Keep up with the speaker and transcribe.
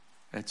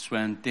It's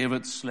when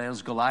David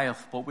slays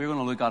Goliath, but we're going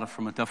to look at it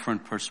from a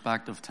different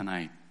perspective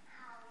tonight.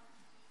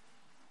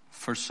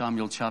 1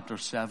 Samuel chapter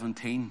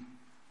 17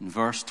 and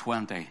verse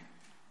 20.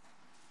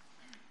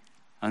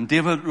 And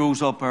David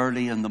rose up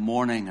early in the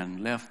morning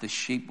and left the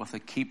sheep with the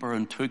keeper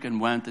and took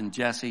and went and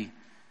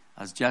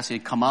as Jesse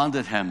had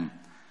commanded him,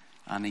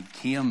 and he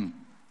came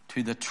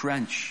to the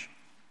trench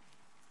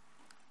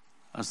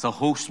as the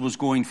host was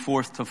going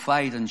forth to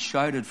fight and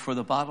shouted for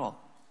the battle.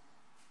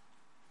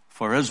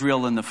 For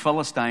Israel and the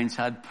Philistines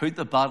had put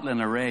the battle in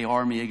array,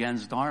 army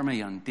against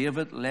army, and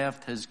David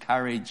left his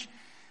carriage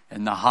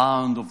in the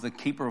hand of the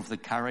keeper of the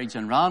carriage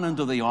and ran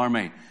into the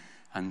army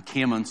and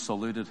came and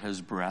saluted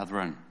his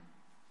brethren.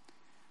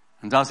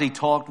 And as he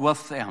talked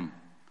with them,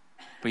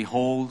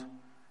 behold,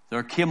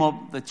 there came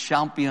up the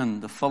champion,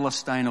 the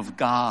Philistine of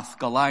Gath,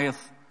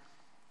 Goliath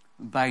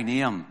by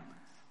name,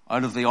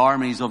 out of the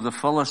armies of the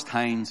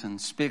Philistines, and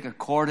spake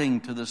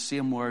according to the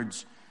same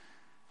words,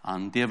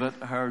 and David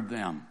heard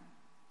them.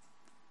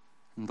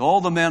 And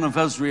all the men of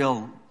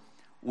Israel,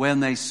 when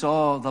they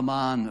saw the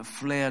man,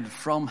 fled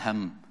from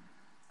him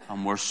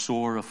and were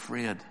sore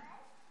afraid.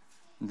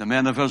 And the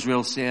men of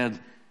Israel said,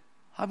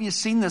 have you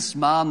seen this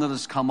man that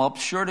has come up,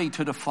 surely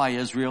to defy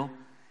Israel?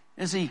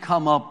 Is he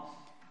come up?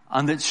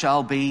 And it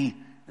shall be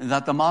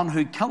that the man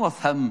who killeth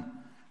him,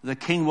 the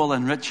king will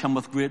enrich him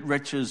with great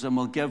riches and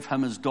will give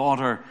him his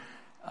daughter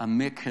and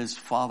make his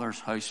father's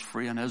house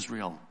free in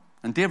Israel.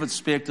 And David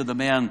spake to the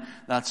men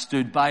that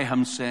stood by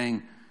him,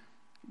 saying,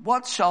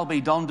 what shall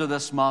be done to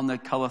this man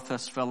that killeth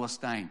this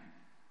Philistine,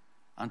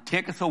 and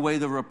taketh away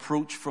the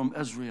reproach from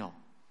Israel?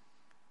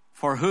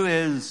 For who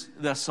is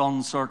this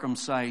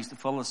uncircumcised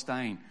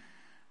Philistine,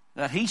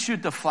 that he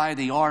should defy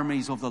the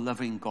armies of the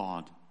living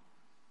God?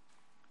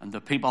 And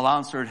the people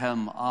answered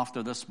him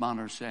after this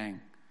manner, saying,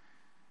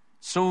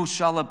 so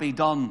shall it be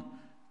done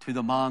to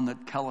the man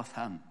that killeth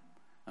him.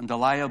 And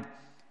Eliab,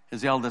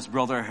 his eldest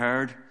brother,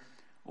 heard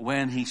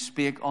when he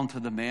spake unto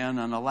the men,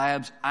 and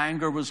Eliab's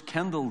anger was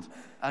kindled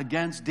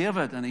against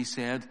David, and he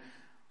said,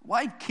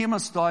 why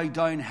camest thou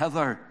down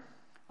hither,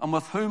 and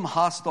with whom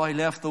hast thou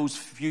left those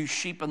few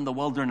sheep in the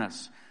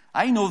wilderness?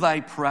 I know thy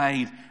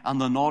pride and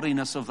the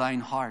naughtiness of thine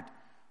heart,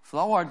 for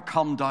thou art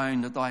come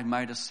down that thou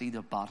mightest see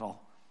the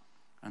battle.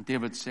 And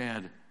David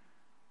said,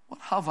 what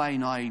have I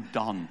now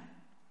done?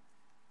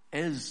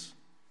 Is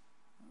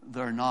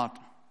there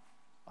not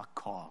a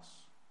cause?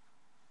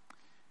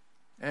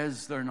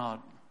 Is there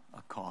not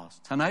a cause?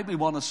 Tonight we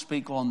want to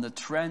speak on the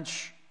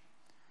trench,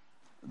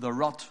 the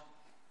rut,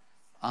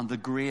 and the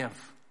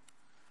grave.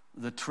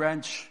 The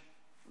trench,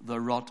 the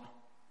rut,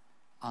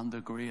 and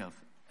the grave.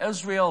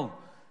 Israel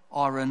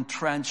are in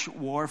trench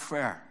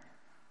warfare.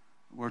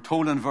 We're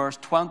told in verse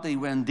 20,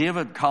 when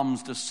David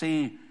comes to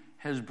see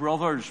his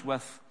brothers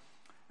with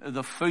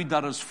the food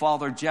that his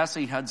father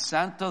Jesse had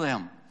sent to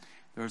them,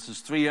 there's his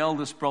three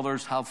eldest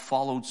brothers have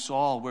followed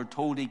Saul. We're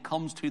told he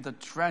comes to the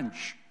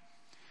trench.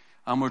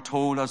 And we're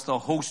told as the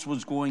host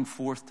was going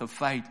forth to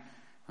fight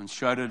and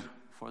shouted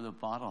for the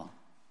battle.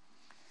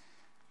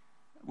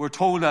 We're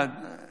told that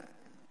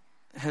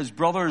his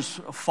brothers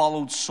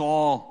followed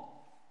Saul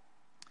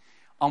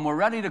and were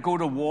ready to go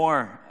to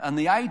war. And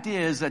the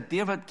idea is that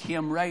David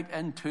came right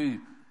into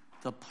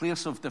the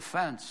place of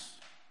defense.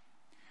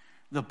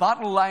 The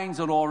battle lines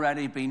had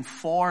already been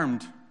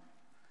formed,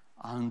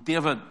 and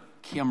David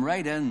came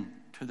right in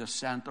to the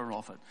center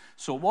of it.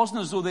 So it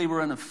wasn't as though they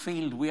were in a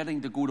field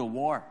waiting to go to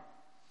war.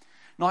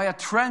 Now, a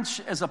trench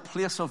is a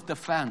place of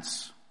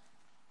defense.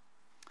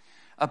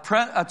 A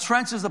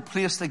trench is a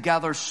place to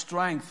gather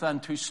strength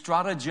and to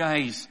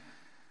strategize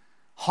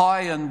how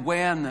and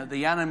when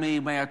the enemy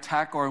may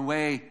attack, or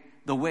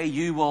the way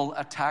you will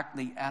attack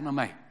the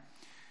enemy.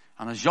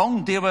 And as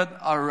young David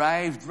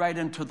arrived right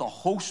into the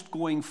host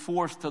going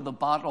forth to the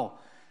battle,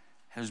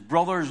 his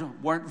brothers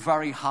weren't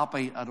very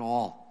happy at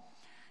all.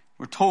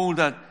 We're told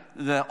that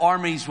the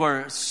armies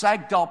were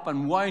sagged up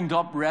and wound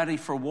up ready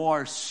for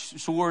war.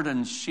 Sword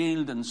and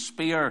shield and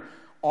spear,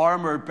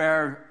 armor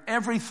bearer,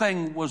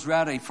 everything was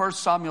ready. 1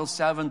 Samuel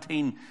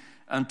 17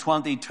 and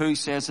 22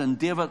 says, and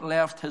David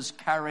left his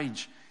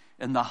carriage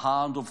in the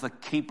hand of the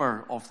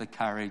keeper of the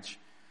carriage,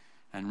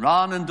 and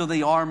ran into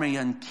the army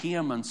and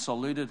came and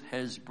saluted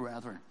his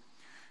brethren.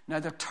 Now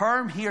the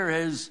term here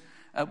is,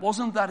 it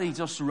wasn't that he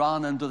just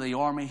ran into the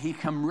army, he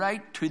came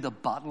right to the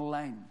battle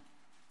line.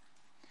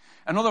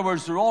 In other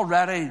words, they're all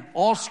ready,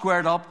 all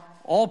squared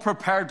up, all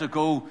prepared to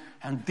go,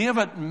 and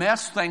David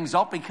messed things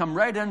up. He came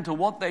right into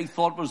what they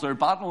thought was their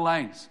battle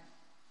lines.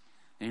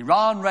 He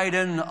ran right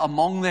in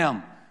among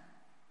them,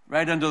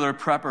 right into their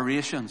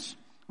preparations.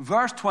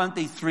 Verse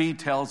 23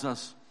 tells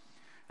us,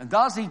 and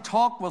as he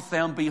talked with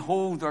them,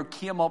 behold, there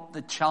came up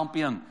the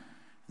champion,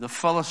 the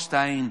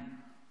Philistine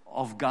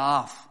of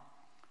Gath,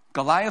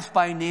 Goliath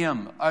by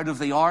name, out of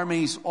the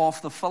armies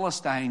of the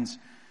Philistines,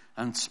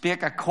 and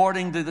spake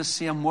according to the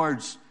same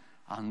words.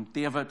 And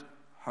David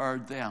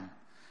heard them.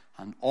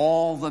 And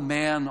all the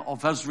men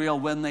of Israel,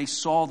 when they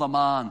saw the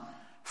man,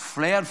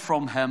 fled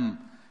from him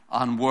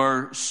and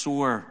were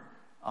sore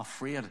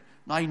afraid.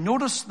 Now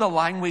notice the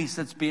language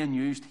that's being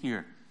used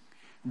here.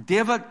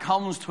 David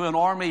comes to an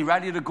army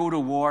ready to go to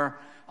war,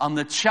 and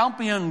the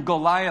champion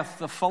Goliath,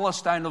 the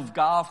Philistine of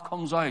Gath,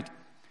 comes out.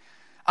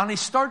 And he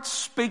starts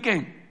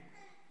speaking.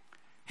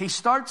 He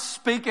starts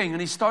speaking and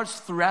he starts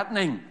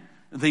threatening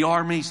the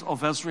armies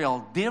of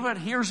Israel. David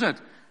hears it,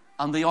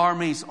 and the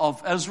armies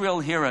of Israel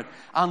hear it.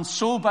 And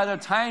so by the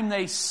time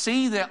they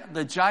see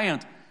the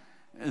giant,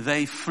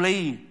 they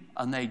flee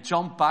and they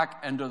jump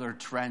back into their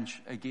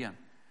trench again.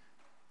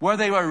 Where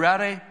they were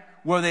ready,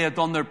 where they had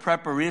done their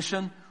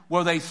preparation,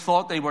 where they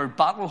thought they were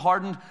battle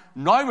hardened,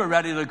 now we're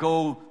ready to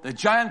go. The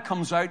giant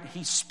comes out,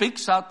 he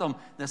speaks at them,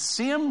 the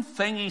same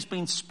thing he's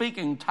been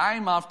speaking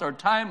time after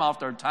time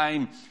after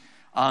time,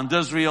 and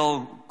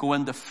Israel go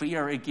into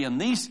fear again.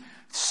 These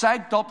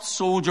psyched up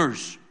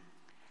soldiers,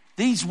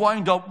 these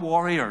wound up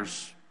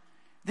warriors,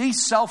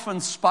 these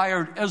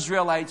self-inspired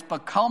Israelites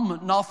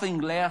become nothing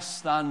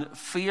less than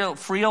frail,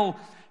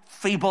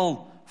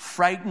 feeble,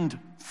 frightened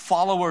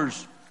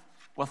followers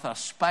with a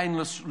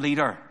spineless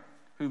leader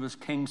who was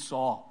King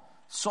Saul.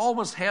 Saul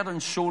was head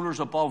and shoulders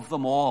above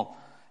them all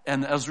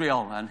in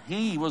Israel, and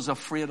he was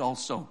afraid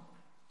also.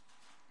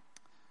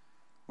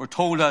 We're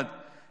told that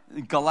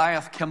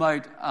Goliath came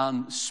out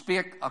and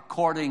spake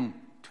according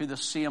to the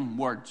same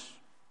words.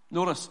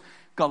 Notice,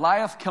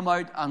 Goliath came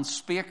out and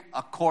spake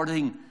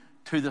according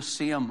to the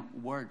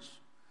same words.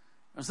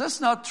 Is this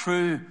not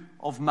true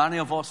of many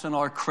of us in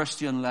our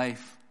Christian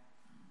life?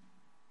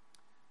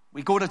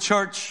 We go to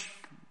church,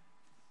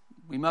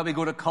 we maybe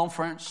go to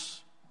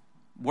conference,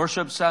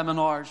 worship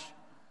seminars.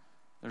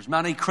 There's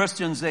many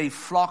Christians, they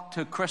flock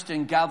to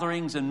Christian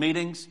gatherings and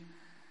meetings.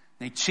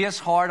 They chase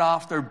hard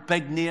after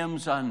big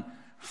names and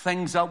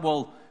things that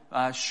will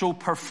show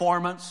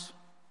performance.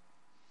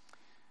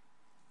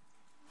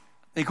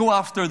 They go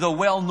after the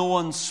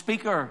well-known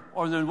speaker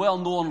or the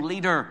well-known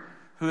leader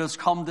who has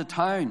come to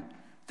town.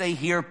 They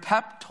hear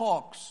pep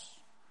talks.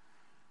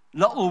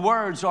 Little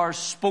words are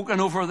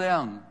spoken over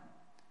them.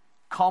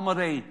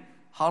 Comedy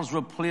has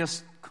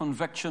replaced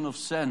conviction of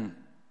sin.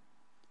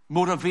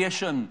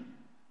 Motivation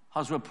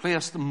has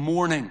replaced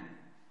mourning.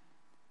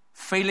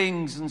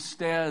 Feelings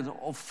instead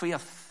of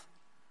faith.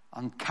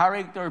 And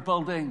character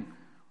building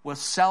with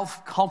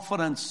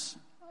self-confidence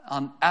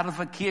and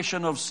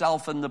edification of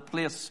self in the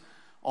place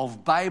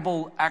of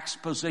Bible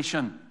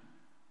exposition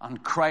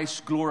and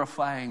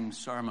Christ-glorifying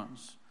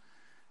sermons.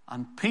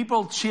 And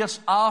people chase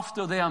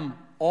after them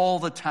all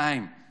the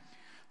time.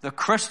 The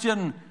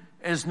Christian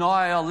is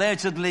now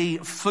allegedly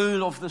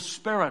full of the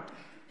Spirit.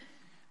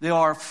 They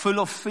are full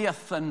of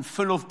faith and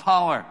full of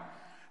power.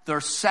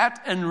 They're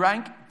set in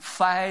rank,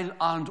 file,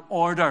 and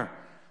order,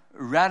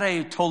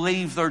 ready to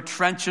leave their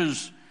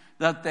trenches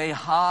that they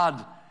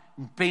had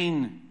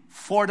been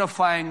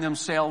fortifying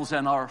themselves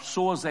in, or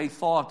so as they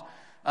thought.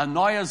 And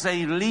now as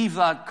they leave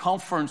that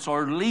conference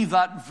or leave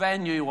that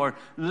venue or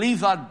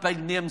leave that big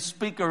name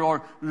speaker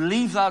or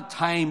leave that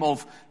time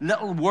of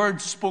little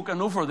words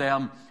spoken over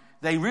them,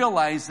 they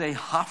realize they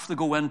have to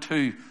go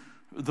into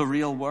the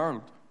real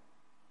world.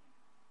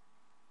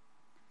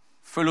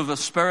 Full of the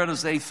Spirit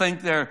as they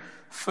think they're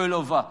full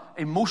of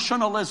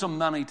emotionalism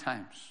many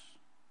times.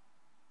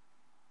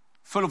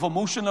 Full of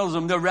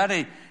emotionalism, they're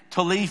ready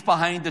to leave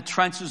behind the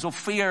trenches of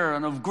fear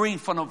and of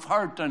grief and of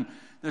hurt and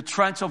the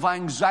trench of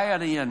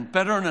anxiety and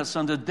bitterness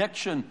and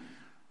addiction.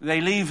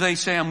 They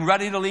say, I'm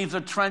ready to leave the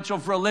trench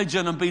of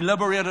religion and be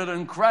liberated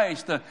in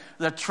Christ.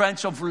 The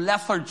trench of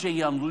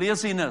lethargy and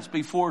laziness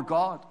before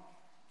God.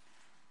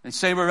 They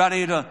say we're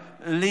ready to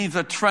leave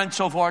the trench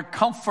of our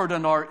comfort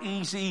and our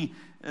easy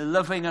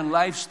living and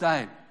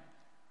lifestyle.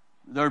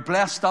 They're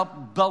blessed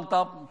up, built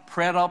up,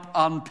 prayed up,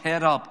 and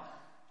paid up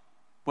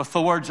with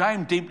the words,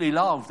 I'm deeply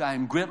loved,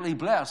 I'm greatly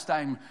blessed,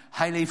 I'm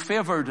highly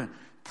favored.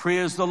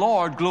 Praise the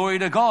Lord, glory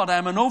to God,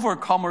 I'm an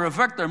overcomer, a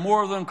victor,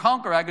 more than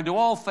conqueror. I can do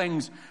all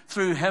things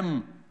through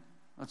him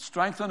that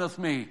strengtheneth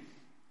me.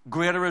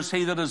 Greater is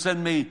he that is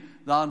in me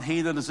than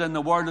he that is in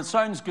the world. It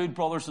sounds good,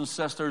 brothers and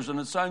sisters, and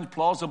it sounds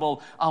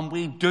plausible, and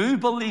we do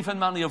believe in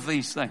many of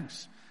these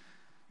things.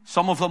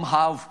 Some of them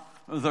have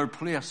their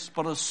place,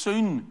 but as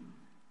soon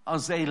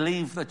as they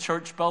leave the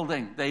church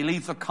building, they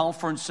leave the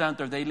conference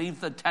center, they leave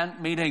the tent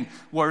meeting,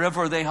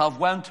 wherever they have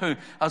went to,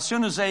 as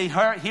soon as they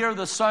hear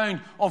the sound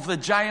of the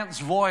giant's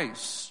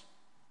voice,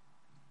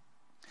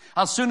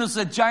 as soon as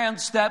the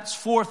giant steps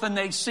forth and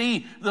they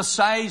see the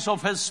size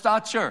of his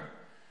stature,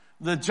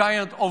 the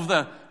giant of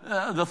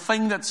the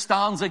thing that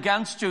stands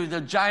against you, the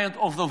giant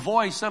of the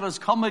voice that has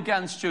come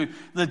against you,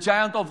 the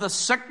giant of the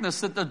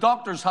sickness that the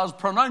doctors has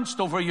pronounced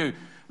over you,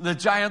 the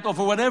giant of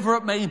whatever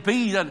it may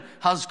be that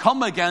has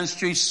come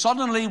against you,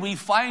 suddenly we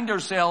find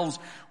ourselves,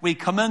 we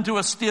come into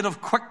a state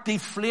of quick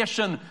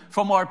deflation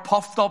from our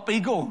puffed up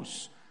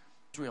egos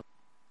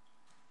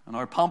and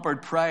our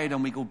pampered pride,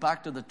 and we go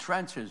back to the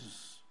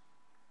trenches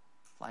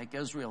like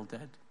Israel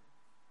did.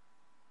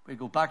 We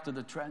go back to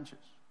the trenches.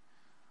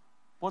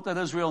 What did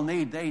Israel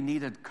need? They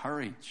needed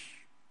courage,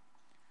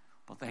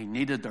 but they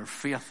needed their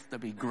faith to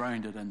be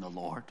grounded in the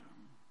Lord.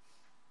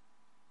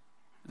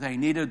 They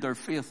needed their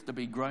faith to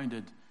be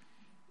grounded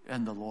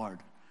in the Lord.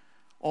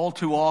 All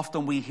too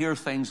often we hear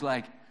things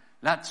like,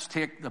 Let's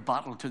take the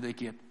battle to the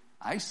gate.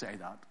 I say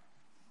that.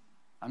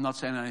 I'm not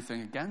saying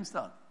anything against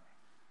that.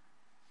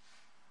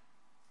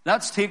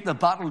 Let's take the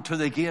battle to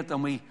the gate,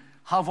 and we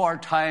have our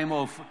time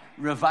of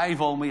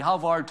revival, and we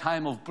have our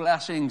time of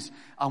blessings,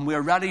 and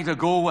we're ready to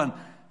go. And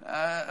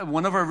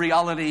whenever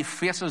reality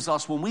faces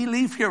us, when we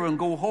leave here and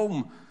go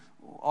home,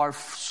 our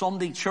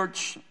Sunday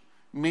church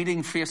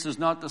meeting faces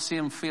not the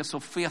same face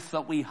of faith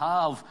that we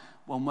have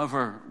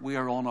whenever we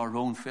are on our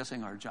own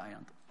facing our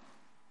giant.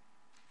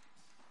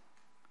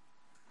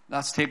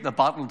 Let's take the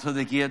battle to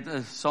the gate.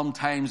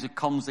 Sometimes it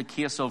comes the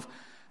case of,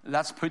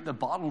 let's put the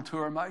bottle to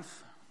our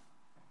mouth.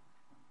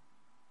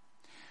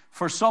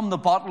 For some, the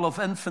bottle of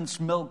infant's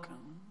milk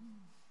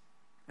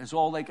is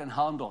all they can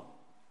handle.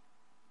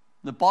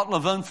 The bottle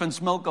of infant's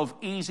milk of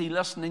easy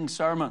listening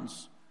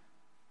sermons.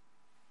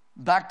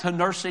 Back to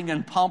nursing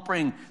and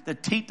pampering, the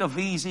teat of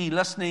easy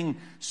listening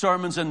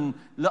sermons and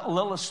little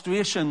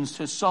illustrations.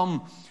 To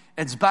some,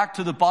 it's back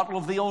to the bottle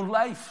of the old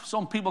life.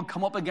 Some people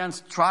come up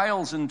against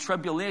trials and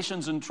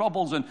tribulations and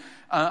troubles,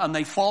 and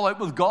they fall out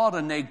with God,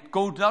 and they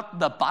go not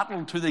the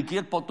battle to the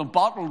gate, but the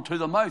bottle to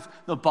the mouth,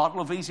 the bottle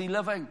of easy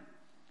living.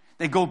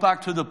 They go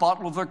back to the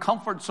bottle of their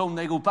comfort zone.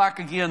 They go back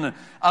again,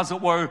 as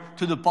it were,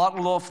 to the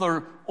bottle of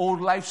their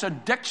old life's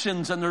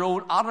addictions and their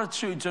old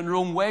attitudes and their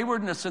own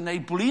waywardness, and they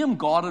blame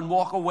God and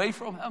walk away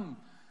from Him.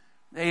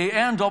 They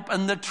end up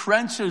in the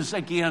trenches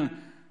again,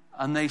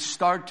 and they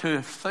start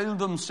to fool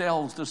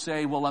themselves to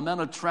say, well, I'm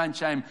in a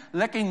trench, I'm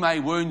licking my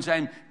wounds,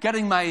 I'm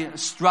getting my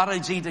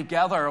strategy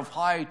together of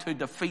how to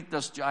defeat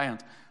this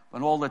giant.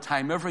 When all the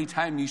time, every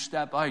time you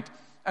step out,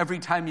 every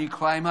time you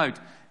climb out,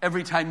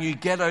 every time you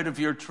get out of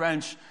your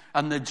trench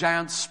and the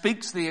giant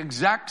speaks the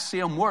exact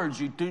same words,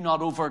 you do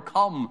not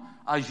overcome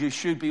as you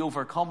should be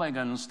overcoming,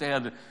 and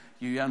instead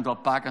you end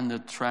up back in the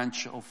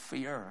trench of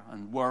fear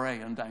and worry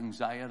and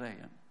anxiety.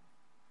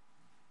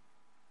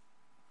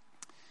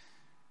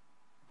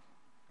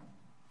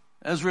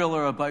 Israel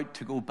are about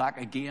to go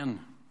back again,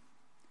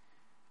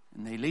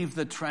 and they leave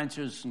the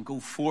trenches and go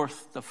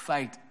forth to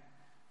fight.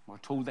 We're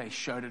told they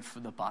shouted for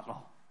the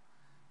battle.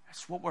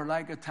 That's what we're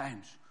like at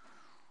times.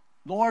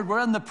 Lord, we're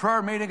in the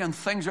prayer meeting and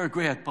things are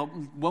great, but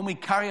when we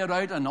carry it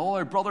out and all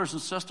our brothers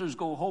and sisters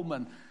go home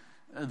and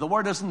the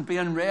word isn't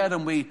being read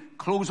and we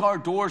close our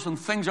doors and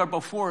things are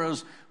before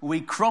us, we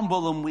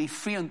crumble and we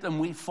faint and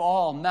we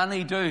fall.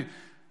 Many do.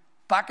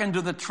 Back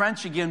into the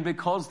trench again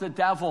because the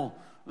devil,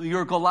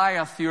 your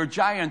Goliath, your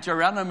giant,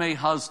 your enemy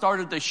has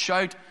started to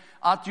shout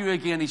at you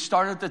again. He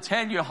started to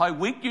tell you how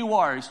weak you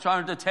are. He's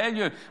trying to tell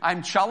you,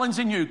 I'm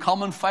challenging you,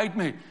 come and fight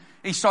me.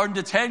 He's starting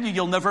to tell you,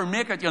 you'll never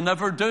make it, you'll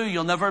never do,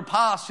 you'll never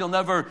pass, you'll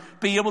never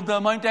be able to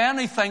amount to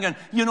anything. And,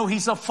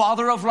 he's a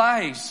father of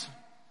lies.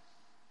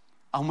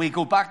 And we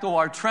go back to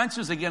our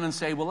trenches again and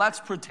say, well, let's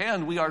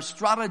pretend we are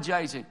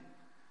strategizing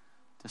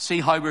to see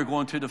how we're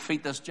going to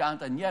defeat this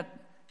giant, and yet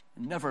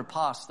never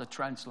pass the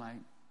trench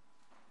line.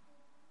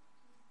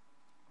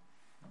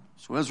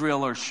 So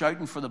Israel are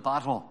shouting for the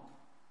battle,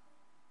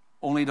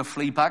 only to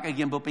flee back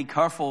again. But be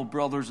careful,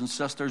 brothers and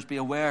sisters, be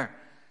aware.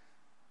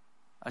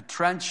 A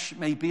trench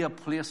may be a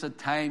place at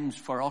times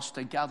for us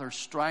to gather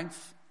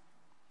strength,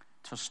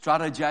 to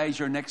strategize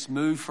your next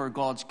move for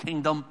God's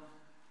kingdom.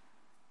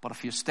 But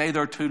if you stay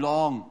there too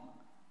long,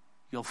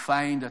 you'll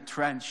find a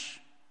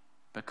trench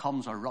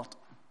becomes a rut.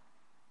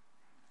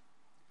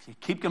 If you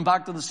keep going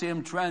back to the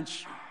same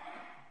trench,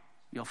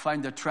 you'll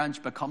find the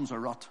trench becomes a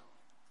rut.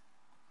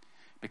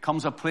 It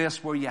becomes a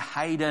place where you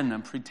hide in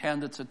and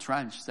pretend it's a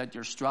trench that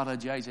you're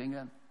strategizing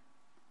in.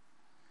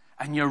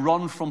 And you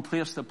run from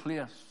place to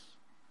place.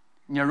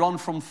 You run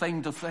from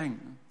thing to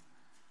thing.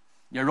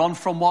 You run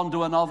from one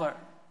to another,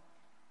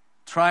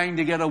 trying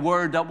to get a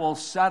word that will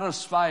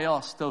satisfy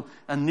us, to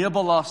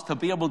enable us to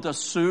be able to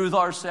soothe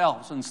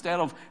ourselves, instead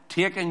of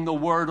taking the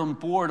word on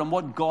board and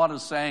what God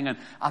is saying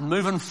and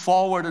moving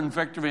forward in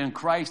victory in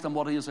Christ and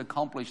what He has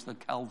accomplished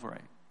at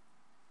Calvary.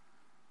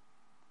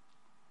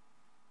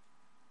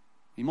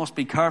 We must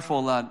be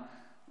careful that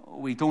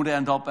we don't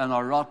end up in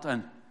a rut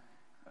and,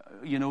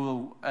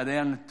 it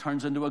then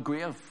turns into a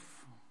grave.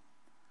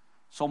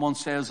 Someone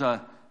says a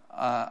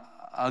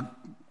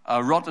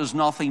rut is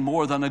nothing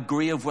more than a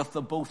grave with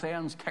the both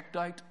ends kicked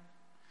out.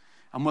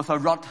 And with a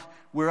rut,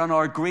 we're in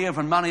our grave,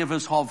 and many of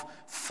us have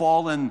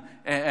fallen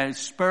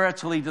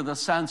spiritually to the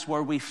sense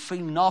where we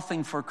feel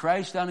nothing for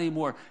Christ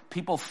anymore.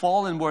 People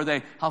fallen where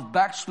they have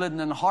backslidden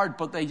in heart,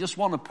 but they just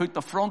want to put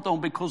the front on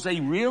because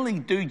they really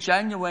do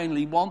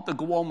genuinely want to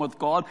go on with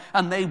God,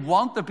 and they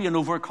want to be an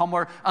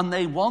overcomer, and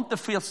they want to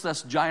face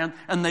this giant,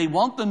 and they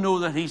want to know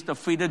that he's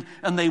defeated,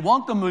 and they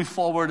want to move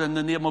forward in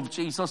the name of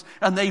Jesus,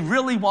 and they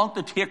really want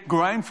to take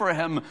ground for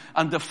him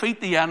and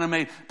defeat the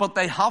enemy, but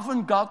they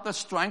haven't got the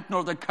strength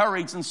nor the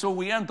courage, and so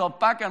we end up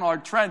back in our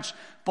trench.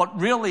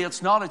 But really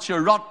it's not, it's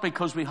your rut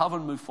because we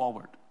haven't moved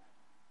forward.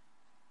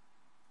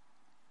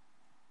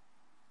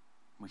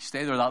 We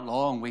stay there that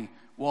long, we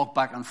walk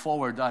back and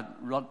forward, that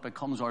rut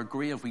becomes our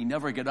grave. We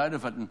never get out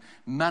of it, and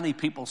many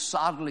people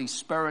sadly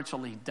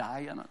spiritually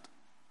die in it.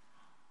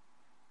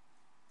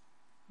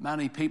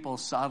 Many people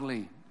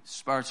sadly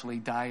spiritually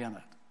die in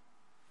it.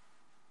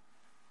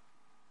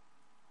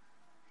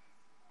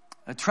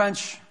 A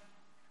trench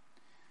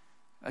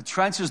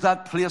is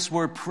that place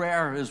where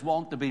prayer is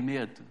wont to be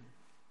made.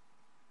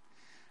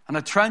 And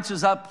a trench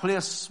is that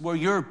place where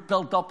you're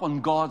built up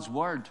on God's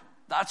word.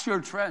 That's your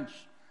trench.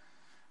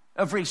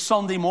 Every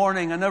Sunday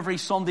morning and every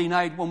Sunday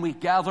night when we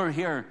gather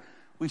here,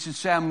 we should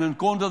say, I'm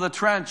going to the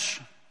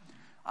trench.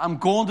 I'm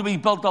going to be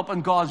built up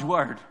in God's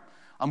word.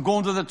 I'm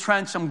going to the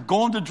trench. I'm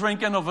going to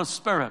drink in of His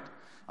Spirit.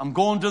 I'm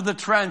going to the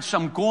trench.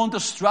 I'm going to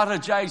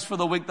strategize for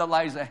the week that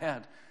lies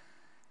ahead.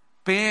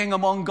 Being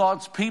among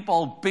God's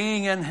people,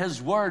 being in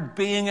His word,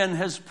 being in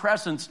His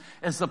presence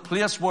is the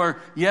place where,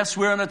 yes,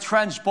 we're in a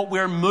trench, but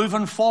we're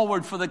moving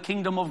forward for the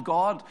kingdom of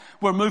God.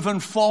 We're moving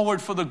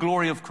forward for the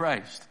glory of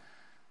Christ.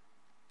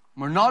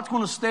 We're not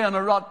going to stay in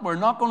a rut. We're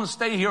not going to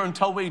stay here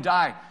until we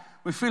die.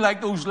 We feel like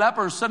those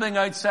lepers sitting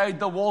outside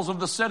the walls of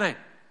the city.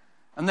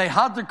 And they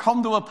had to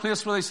come to a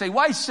place where they say,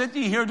 why sit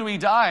ye here till we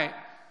die?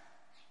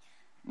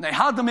 And they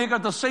had to make a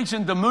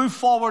decision to move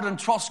forward and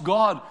trust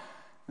God.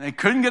 They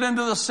couldn't get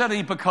into the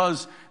city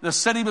because the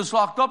city was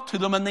locked up to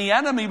them and the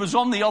enemy was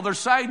on the other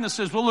side. And it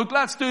says, well, look,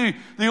 let's do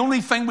the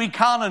only thing we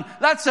can and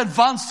let's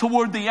advance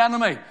toward the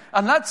enemy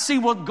and let's see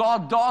what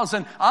God does.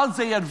 And as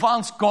they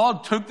advanced,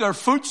 God took their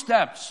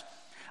footsteps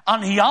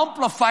and He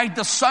amplified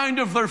the sound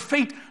of their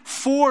feet.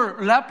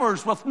 4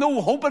 lepers with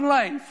no hope in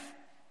life.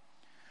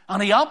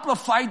 And He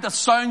amplified the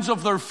sounds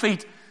of their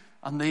feet.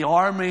 And the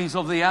armies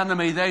of the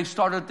enemy, they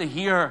started to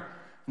hear.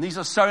 And these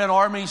Assyrian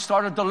armies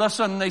started to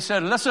listen. And they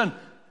said, listen,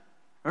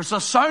 there's the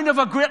sound of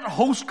a great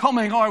host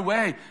coming our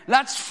way.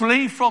 Let's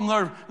flee from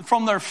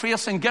their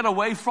face and get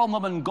away from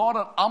them. And God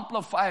had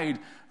amplified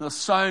the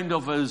sound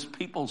of His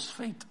people's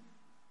feet.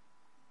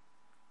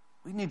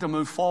 We need to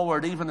move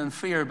forward even in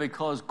fear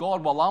because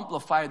God will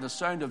amplify the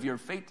sound of your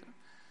feet.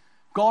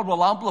 God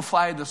will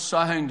amplify the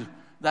sound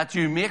that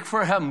you make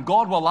for Him.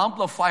 God will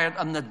amplify it,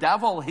 and the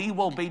devil, he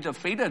will be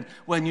defeated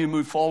when you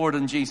move forward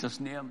in Jesus'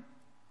 name.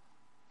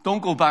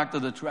 Don't go back to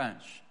the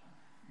trench.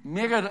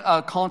 Make it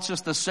a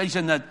conscious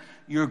decision that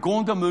you're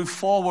going to move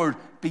forward,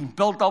 be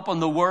built up in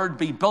the Word,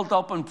 be built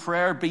up in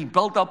prayer, be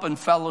built up in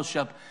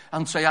fellowship,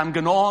 and say, I'm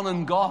going on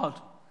in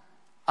God.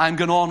 I'm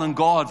going on in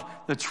God.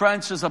 The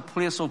trench is a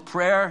place of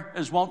prayer,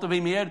 is want to be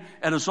made.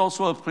 It is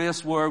also a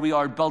place where we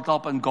are built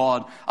up in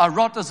God. A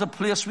rut is a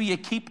place where you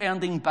keep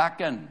ending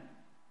back in.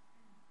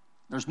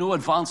 There's no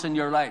advance in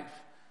your life.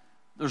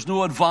 There's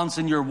no advance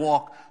in your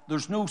walk.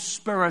 There's no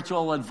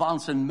spiritual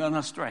advance in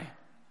ministry.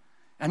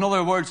 In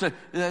other words,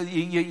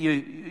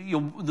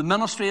 the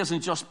ministry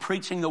isn't just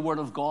preaching the Word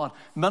of God.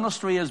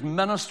 Ministry is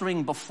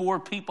ministering before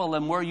people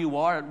and where you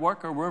are at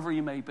work or wherever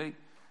you may be.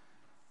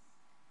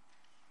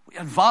 We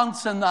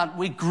advance in that.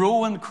 We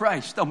grow in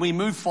Christ and we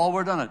move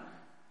forward in it.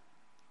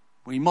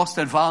 We must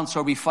advance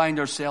or we find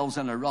ourselves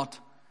in a rut.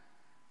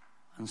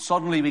 And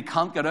suddenly we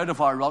can't get out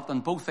of our rut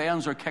and both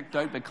ends are kicked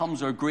out,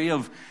 becomes our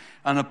grave.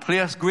 And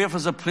grave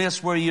is a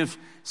place where you've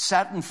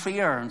sat in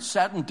fear and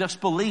sat in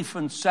disbelief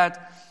and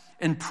sat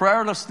in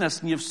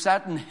prayerlessness and you've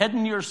sat and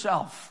hidden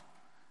yourself.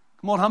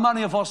 Come on, how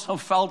many of us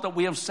have felt that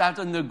we have sat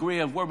in the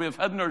grave where we have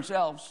hidden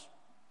ourselves?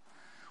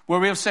 Where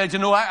we have said,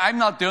 I'm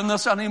not doing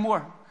this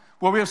anymore.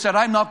 Where we have said,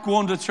 I'm not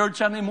going to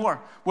church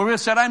anymore. Where we have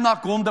said, I'm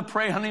not going to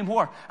pray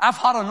anymore. I've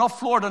had enough,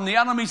 Lord, and the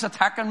enemy's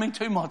attacking me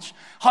too much.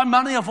 How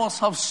many of us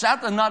have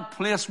sat in that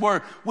place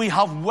where we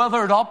have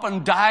withered up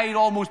and died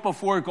almost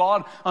before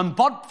God, and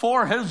but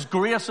for His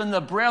grace and the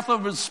breath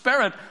of His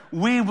Spirit,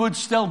 we would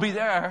still be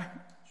there?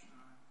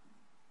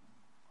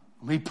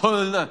 We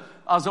pull,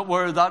 as it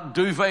were, that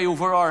duvet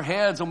over our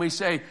heads and we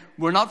say,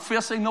 we're not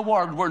facing the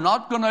world. We're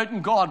not going out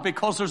in God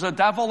because there's a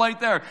devil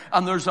out there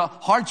and there's a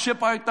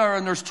hardship out there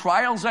and there's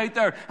trials out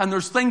there and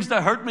there's things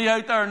that hurt me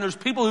out there and there's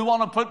people who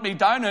want to put me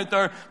down out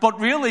there. But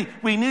really,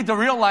 we need to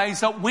realize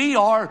that we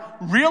are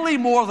really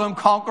more than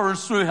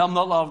conquerors through Him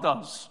that loved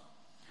us.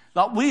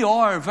 That we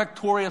are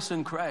victorious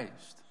in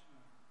Christ.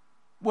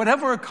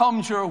 Whatever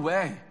comes your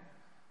way,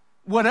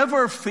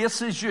 whatever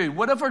faces you,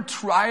 whatever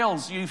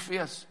trials you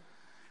face.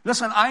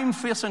 Listen, I'm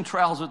facing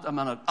trials at the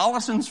minute.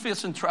 Alison's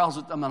facing trials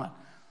at the minute.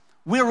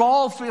 We're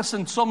all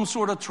facing some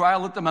sort of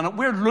trial at the minute.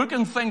 We're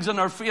looking things in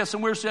our face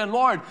and we're saying,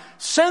 Lord,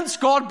 since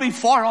God be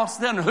for us,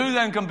 then who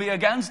then can be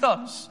against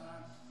us?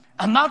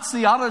 And that's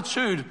the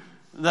attitude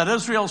that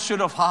Israel should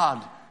have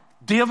had.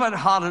 David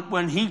had it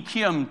when he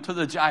came to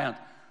the giant.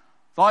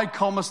 Thou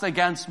comest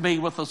against me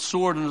with a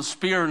sword and a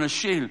spear and a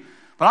shield.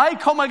 But I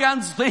come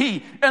against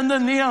thee in the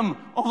name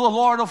of the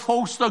Lord of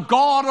hosts, the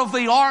God of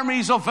the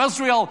armies of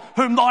Israel,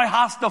 whom thou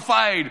hast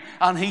defied.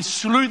 And he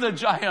slew the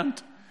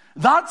giant.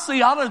 That's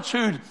the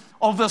attitude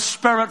of the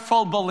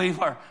Spirit-filled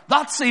believer.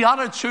 That's the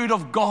attitude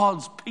of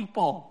God's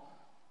people.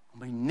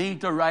 We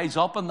need to rise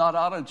up in that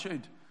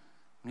attitude.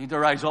 We need to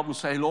rise up and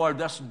say, Lord,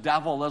 this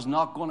devil is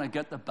not going to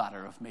get the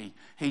better of me.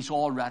 He's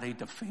already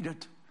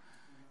defeated.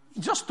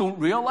 You just don't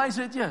realize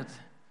it yet.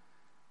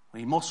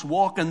 We must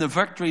walk in the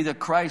victory that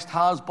Christ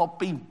has, but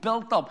be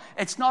built up.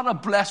 It's not a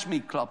bless me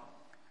club.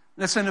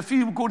 Listen, if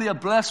you go to a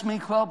bless me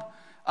club,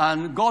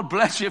 and God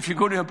bless you if you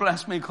go to a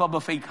bless me club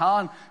if He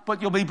can,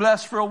 but you'll be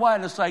blessed for a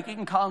while. It's like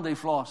eating candy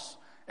floss.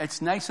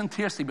 It's nice and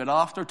tasty, but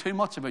after too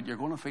much of it, you're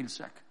going to feel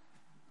sick.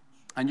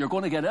 And you're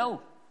going to get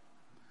ill.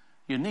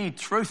 You need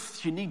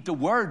truth. You need the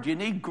word. You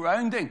need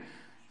grounding.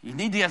 You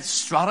need to get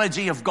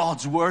strategy of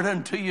God's word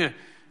into you.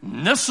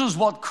 And this is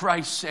what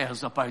Christ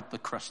says about the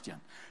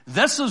Christian.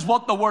 This is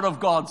what the word of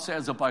God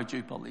says about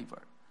you,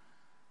 believer.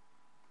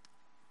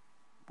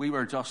 We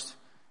were just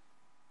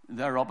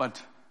there up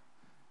at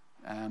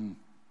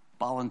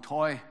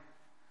Ballintoy,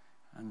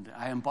 and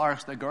I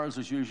embarrassed the girls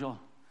as usual.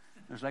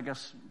 There's like a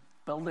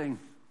building.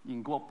 You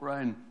can go up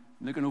around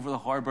looking over the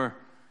harbour.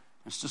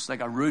 It's just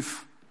like a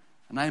roof.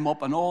 And I'm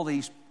up, and all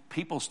these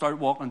people start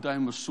walking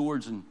down with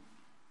swords and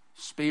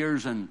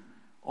spears and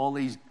all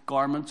these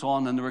garments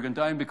on, and they were going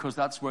down because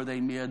that's where they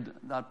made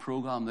that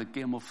program, the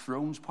Game of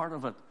Thrones part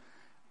of it.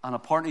 And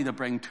apparently they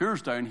bring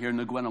tours down here and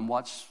they go in and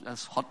watch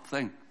this hut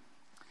thing.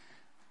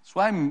 So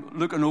I'm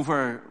looking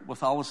over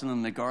with Alison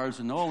and the girls,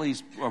 and all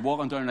these were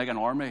walking down like an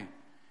army.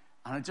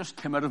 And it just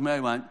came out of me. I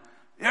went,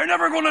 "You're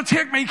never going to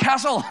take me,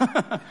 Castle."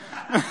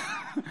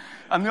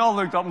 And they all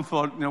looked up and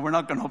thought, "No, we're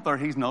not going up there.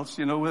 He's nuts."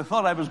 They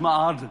thought I was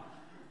mad.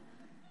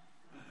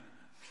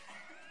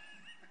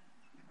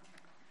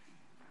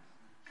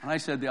 And I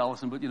said to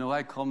Alison, "But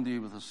I come to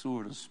you with a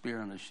sword, a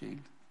spear, and a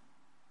shield.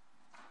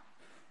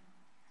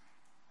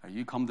 Or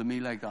you come to me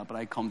like that, but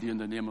I come to you in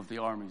the name of the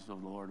armies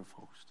of the Lord of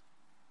hosts."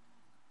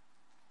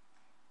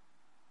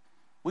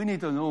 We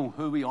need to know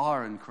who we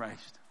are in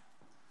Christ.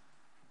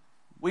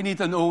 We need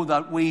to know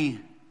that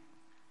we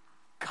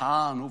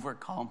can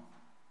overcome.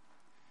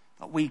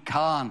 That we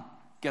can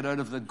get out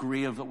of the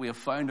grave that we have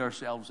found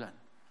ourselves in.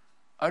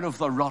 Out of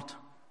the rut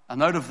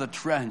and out of the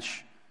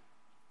trench.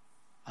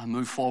 And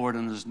move forward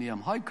in his name.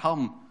 How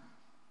come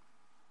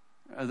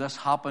this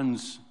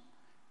happens?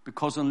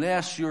 Because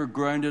unless you're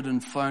grounded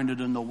and founded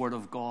in the word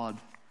of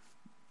God,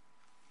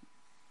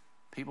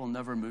 people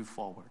never move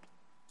forward.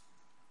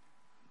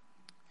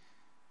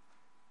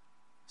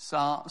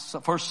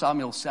 1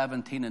 Samuel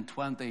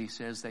 17:20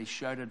 says they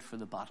shouted for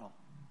the battle.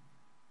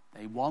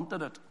 They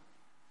wanted it.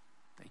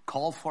 They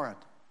called for it.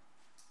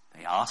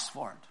 They asked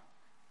for it.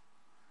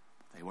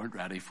 But they weren't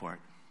ready for it.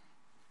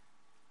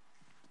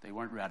 They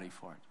weren't ready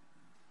for it.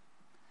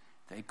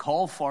 They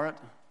called for it.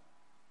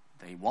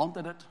 They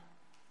wanted it.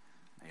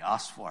 They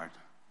asked for it.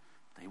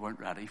 They weren't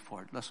ready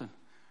for it. Listen,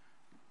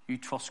 you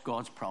trust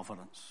God's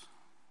providence.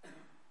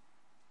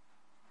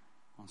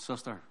 And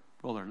sister,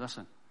 brother,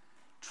 listen.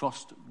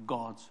 Trust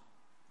God's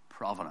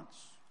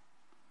providence.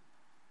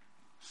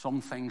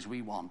 Some things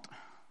we want.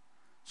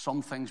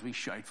 Some things we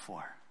shout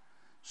for.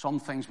 Some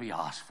things we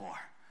ask for.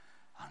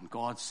 And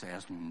God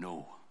says,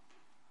 no,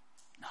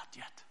 not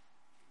yet.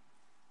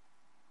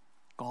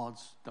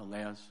 God's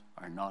delays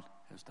are not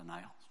his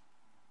denials.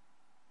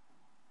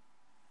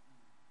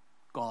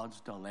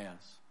 God's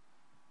delays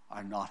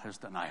are not his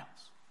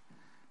denials.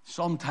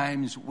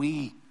 Sometimes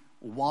we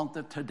want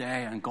it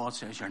today, and God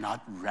says, you're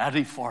not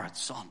ready for it,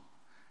 son.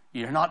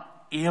 You're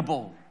not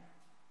able,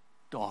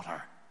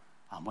 daughter.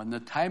 And when the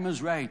time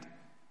is right,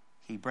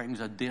 he brings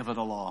a David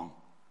along.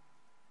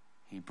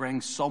 He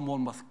brings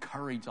someone with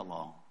courage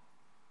along.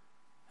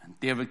 And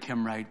David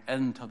came right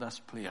into this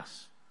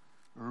place,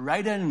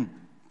 right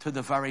into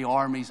the very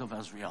armies of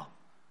Israel,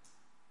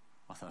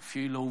 with a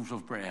few loaves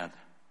of bread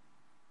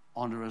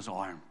under his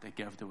arm to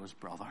give to his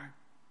brother.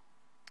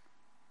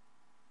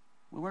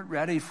 We weren't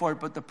ready for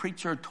it, but the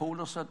preacher told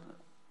us it.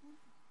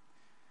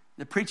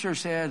 The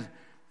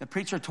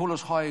preacher told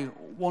us how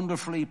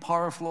wonderfully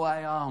powerful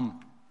I am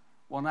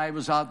when I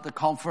was at the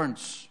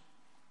conference.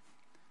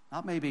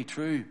 That may be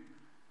true.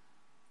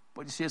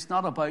 But you see, it's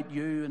not about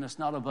you and it's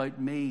not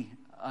about me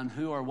and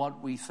who or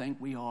what we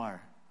think we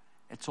are.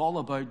 It's all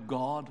about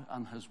God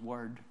and his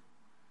word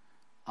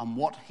and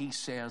what he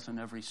says in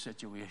every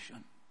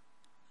situation.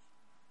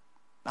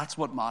 That's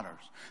what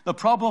matters. The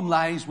problem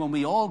lies when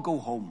we all go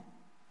home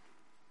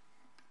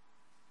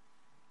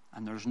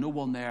and there's no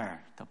one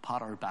there to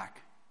pat our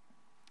back.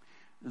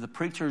 The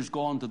preacher's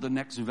gone to the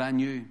next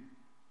venue,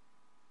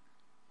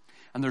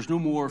 and there's no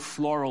more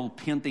floral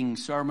painting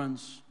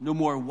sermons, no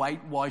more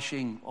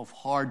whitewashing of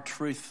hard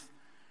truth,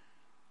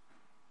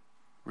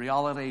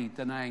 reality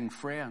denying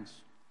friends.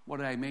 What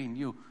do I mean?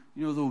 You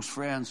know those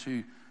friends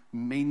who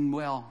mean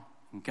well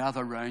and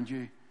gather around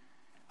you,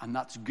 and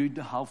that's good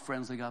to have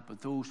friends like that,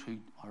 but those who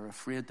are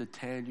afraid to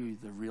tell you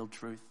the real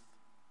truth.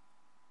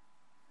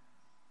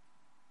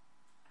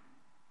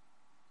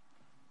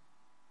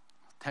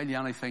 Tell you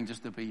anything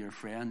just to be your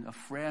friend. A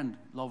friend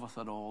loveth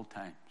at all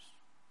times.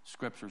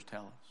 Scriptures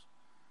tell us.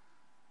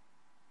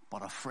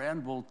 But a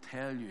friend will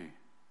tell you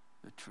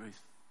the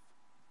truth.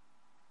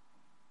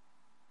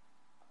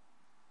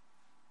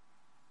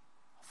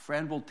 A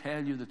friend will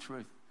tell you the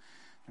truth.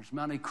 There's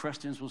many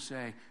Christians will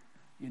say,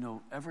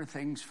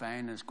 everything's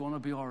fine, it's going to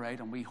be all right,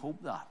 and we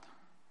hope that.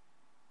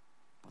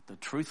 But the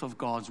truth of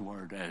God's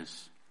word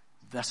is,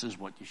 this is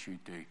what you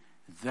should do.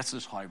 This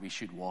is how we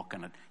should walk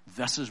in it.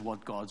 This is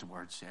what God's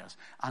word says.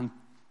 And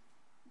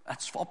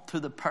it's up to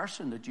the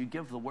person that you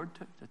give the word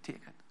to take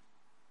it.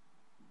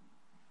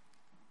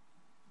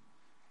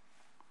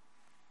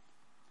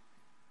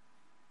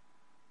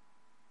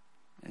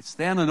 It's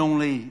then and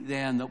only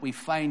then that we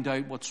find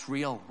out what's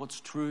real, what's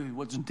true,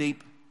 what's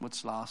deep,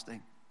 what's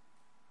lasting.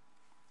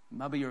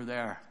 Maybe you're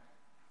there.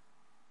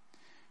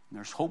 And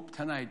there's hope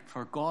tonight,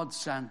 for God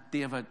sent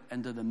David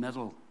into the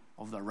middle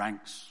of the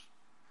ranks.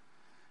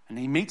 And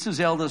he meets his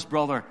eldest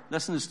brother.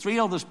 Listen, his three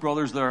eldest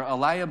brothers there.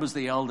 Eliab is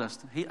the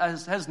eldest.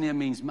 His name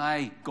means,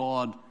 my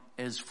God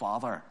is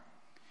Father.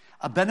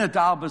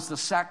 Abinadab is the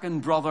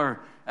second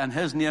brother, and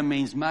his name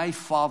means, my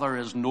Father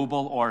is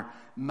noble, or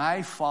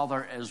my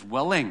Father is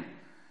willing.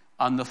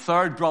 And the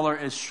third brother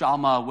is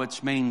Shammah,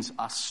 which means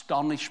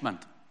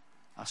astonishment.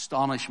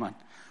 Astonishment.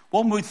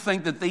 One would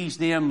think that these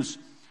names,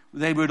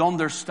 they would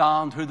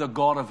understand who the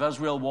God of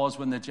Israel was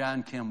when the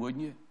giant came,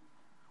 wouldn't you?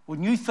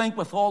 Wouldn't you think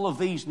with all of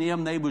these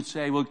names, they would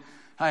say, well,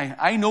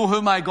 I know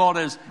who my God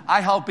is. I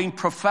have been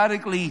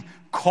prophetically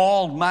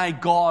called, my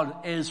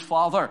God is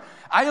Father.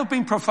 I have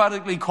been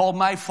prophetically called,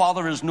 my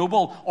Father is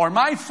noble, or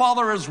my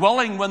Father is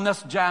willing when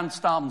this giant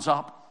stands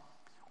up.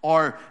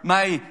 Or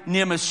my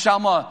name is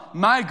Shammah,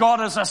 my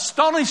God is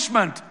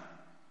astonishment.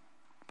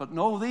 But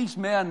no, these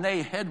men,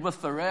 they hid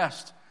with the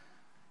rest.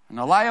 And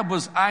Eliab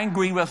was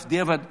angry with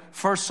David.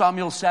 1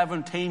 Samuel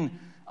 17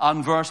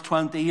 and verse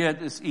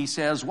 28, he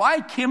says,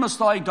 why camest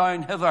thou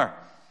down hither?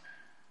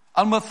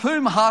 And with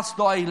whom hast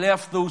thou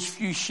left those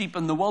few sheep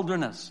in the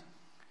wilderness?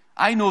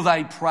 I know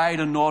thy pride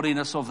and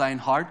naughtiness of thine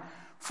heart,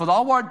 for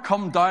thou art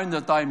come down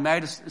that thou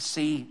mightest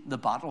see the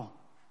battle.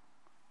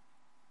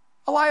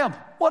 Eliab,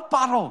 what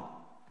battle?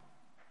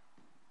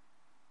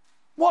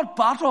 What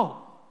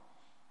battle?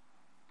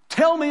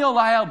 Tell me,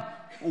 Eliab,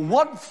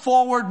 what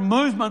forward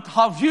movement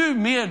have you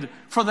made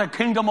for the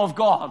kingdom of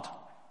God?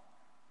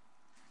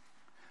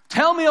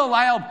 Tell me,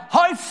 Eliab,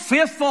 how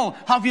faithful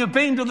have you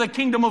been to the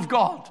kingdom of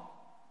God?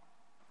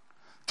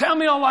 Tell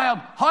me, Eliab,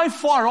 how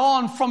far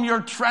on from your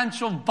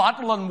trench of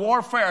battle and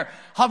warfare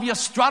have you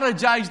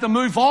strategized to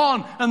move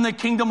on in the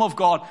kingdom of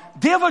God?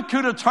 David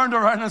could have turned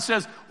around and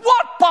says,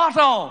 what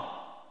battle?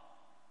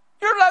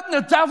 You're letting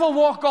the devil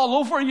walk all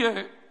over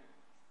you.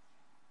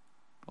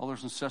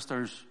 Brothers and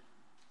sisters,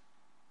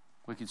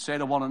 we could say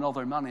to one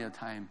another many a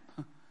time,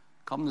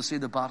 come to see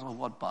the battle.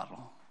 What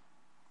battle?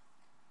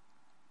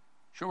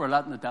 Sure, we're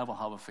letting the devil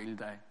have a field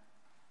day.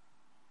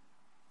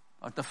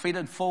 A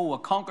defeated foe, a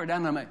conquered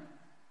enemy.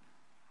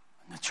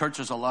 And the church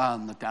is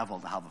allowing the devil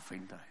to have a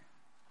field day.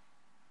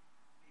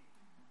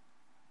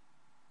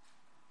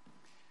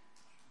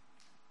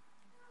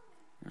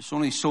 There's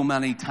only so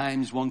many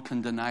times one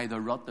can deny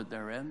the rut that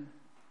they're in.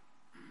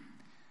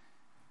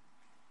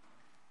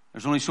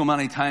 There's only so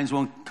many times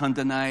one can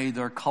deny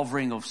their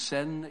covering of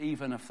sin,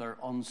 even if they're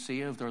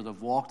unsaved or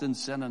they've walked in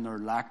sin and they're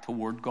lack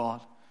toward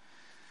God.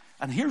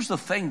 And here's the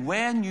thing,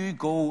 when you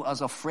go as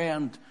a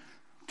friend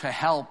to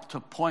help, to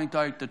point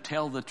out, to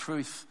tell the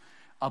truth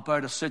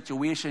about a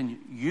situation,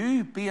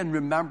 you be in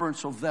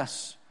remembrance of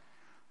this.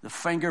 The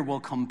finger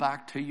will come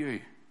back to you,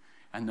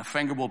 and the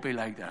finger will be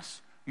like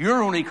this.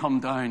 You're only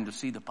come down to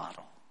see the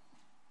battle.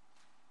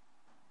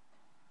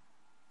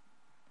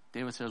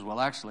 David says, well,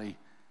 actually,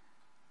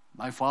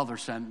 my Father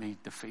sent me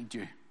to feed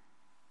you.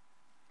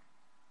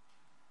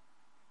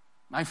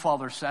 My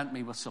Father sent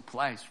me with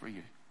supplies for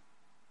you.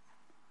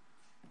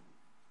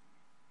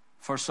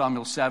 1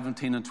 Samuel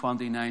 17 and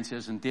 29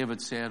 says, and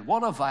David said,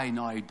 what have I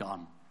now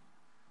done?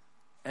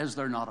 Is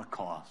there not a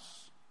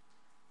cause?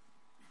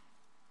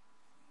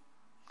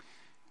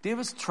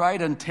 David's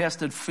tried and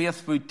tested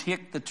faith would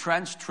take the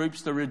trenched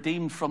troops, the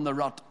redeemed from the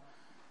rut,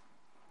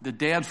 the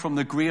dead from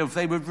the grave.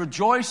 They would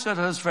rejoice at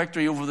his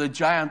victory over the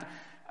giant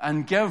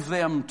and give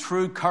them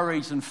true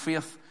courage and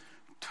faith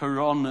to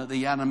run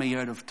the enemy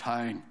out of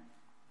town.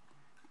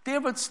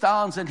 David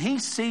stands and he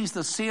sees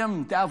the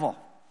same devil,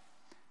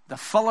 the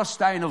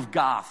Philistine of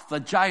Gath, the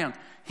giant.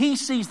 He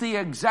sees the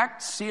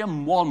exact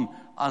same one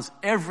as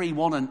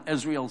everyone in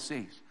Israel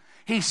sees.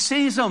 He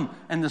sees him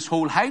in his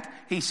whole height.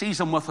 He sees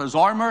him with his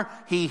armor.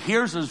 He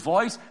hears his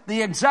voice,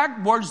 the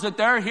exact words that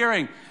they're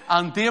hearing.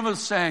 And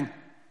David's saying,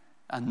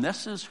 and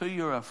this is who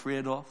you're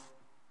afraid of?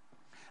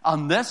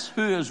 And this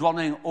who is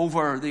running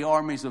over the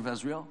armies of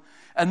Israel?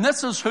 And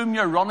this is whom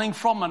you're running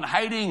from and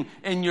hiding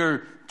in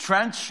your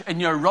trench, in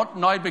your rut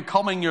now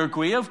becoming your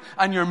grave,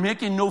 and you're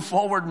making no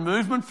forward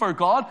movement for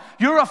God?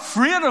 You're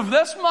afraid of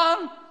this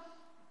man?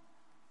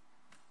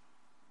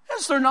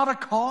 Is there not a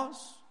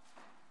cause?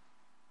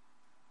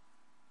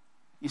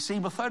 You see,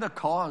 without a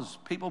cause,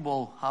 people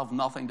will have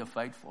nothing to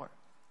fight for.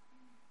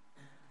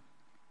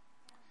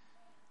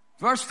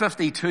 Verse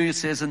 52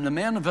 says, and the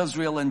men of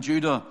Israel and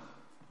Judah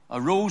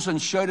arose and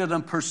shouted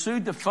and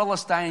pursued the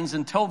Philistines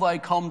until they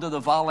come to the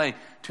valley,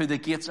 to the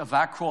gates of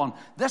Ekron.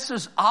 This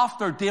is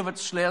after David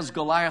slays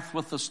Goliath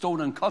with the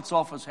stone and cuts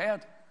off his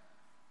head.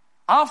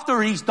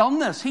 After he's done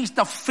this, he's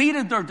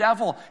defeated their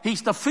devil,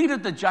 he's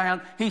defeated the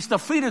giant, he's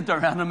defeated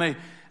their enemy.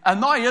 And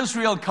now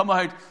Israel come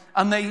out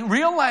and they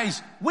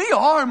realize we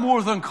are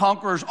more than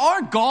conquerors.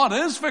 Our God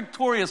is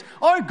victorious.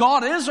 Our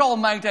God is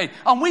almighty.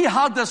 And we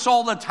had this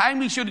all the time.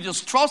 We should have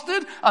just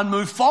trusted and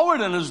moved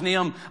forward in his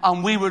name,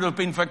 and we would have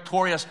been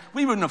victorious.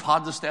 We wouldn't have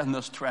had to stay in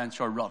this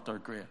trench or rut or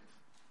grave.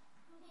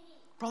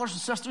 Brothers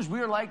and sisters,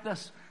 we are like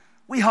this.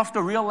 We have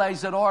to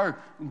realize that our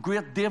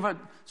great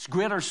David's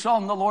greater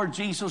son, the Lord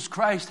Jesus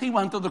Christ, he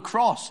went to the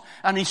cross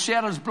and he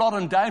shed his blood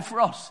and died for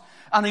us.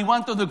 And he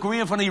went to the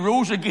grave and he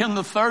rose again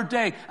the third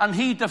day and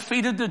he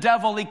defeated the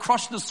devil. He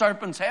crushed the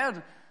serpent's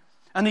head.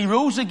 And he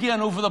rose again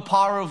over the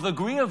power of the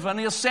grave and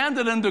he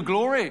ascended into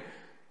glory.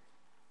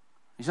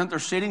 He's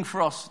interceding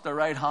for us at the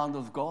right hand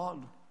of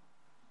God.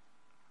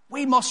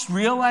 We must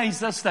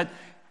realize this, that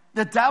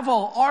the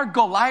devil, our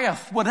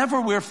Goliath, whatever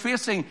we're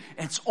facing,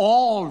 it's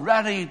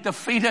already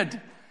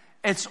defeated.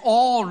 It's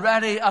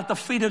already a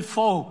defeated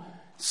foe.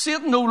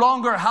 Satan no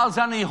longer has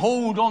any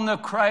hold on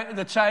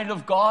the child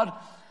of God,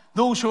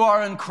 those who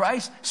are in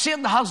Christ.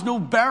 Satan has no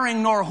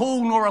bearing, nor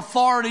hold, nor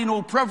authority,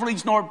 nor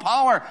privilege, nor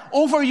power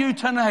over you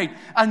tonight.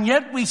 And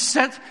yet we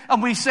sit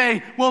and we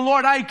say, well,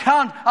 Lord, I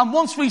can't. And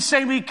once we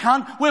say we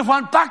can't, we've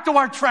went back to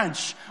our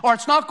trench, or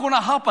it's not going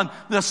to happen.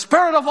 The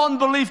spirit of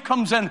unbelief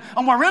comes in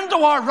and we're into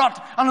our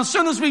rut. And as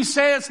soon as we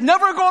say it's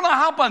never going to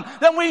happen,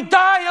 then we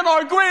die in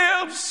our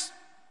graves.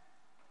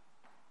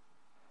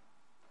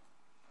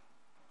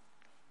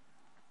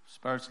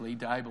 Spiritually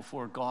die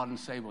before God and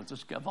say, well,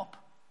 just give up.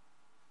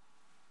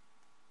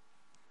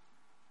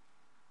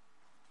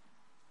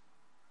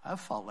 I've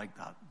felt like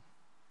that.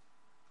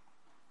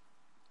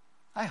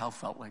 I have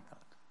felt like that.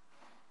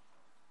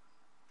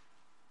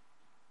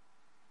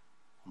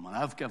 And when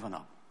I've given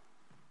up,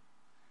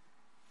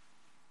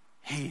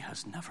 He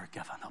has never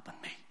given up on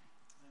me.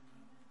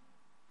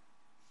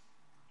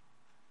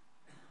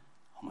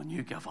 And when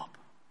you give up,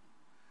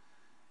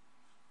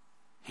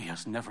 He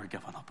has never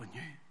given up on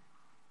you.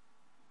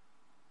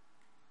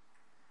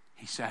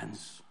 He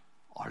sends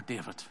our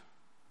David,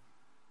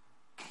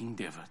 King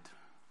David,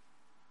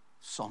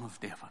 Son of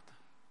David,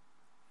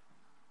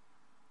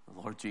 the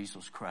Lord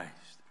Jesus Christ,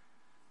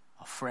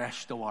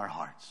 afresh to our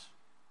hearts.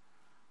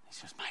 He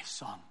says, my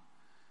Son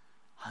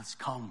has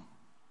come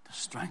to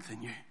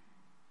strengthen you.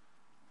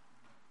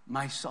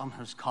 My Son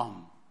has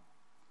come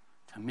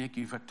to make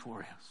you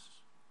victorious.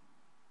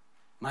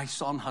 My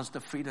Son has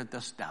defeated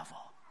this devil.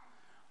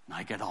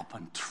 Now get up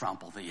and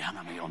trample the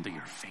enemy under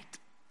your feet.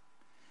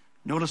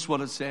 Notice what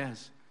it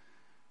says.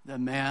 The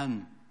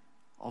men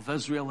of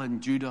Israel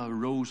and Judah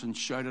arose and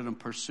shouted and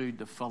pursued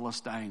the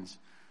Philistines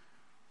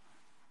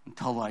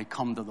until I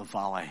come to the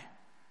valley,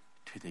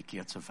 to the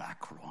gates of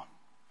Ekron.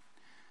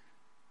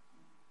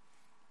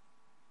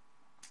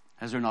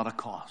 Is there not a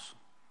cause?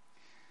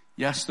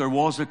 Yes, there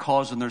was a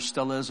cause and there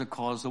still is a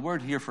cause. The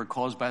word here for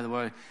cause, by the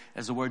way,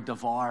 is the word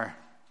davar.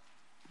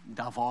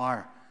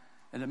 Davar.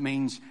 And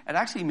it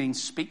actually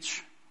means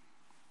speech.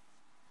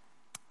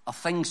 A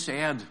thing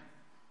said,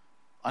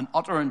 an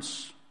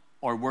utterance,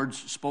 or words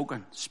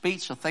spoken.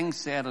 Speech, a thing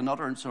said, an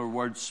utterance, or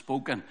words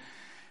spoken.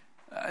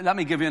 Let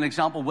me give you an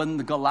example. When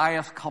the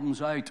Goliath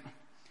comes out,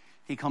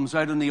 he comes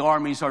out and the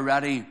armies are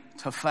ready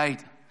to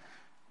fight.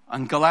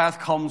 And Goliath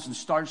comes and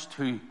starts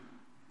to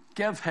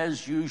give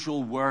his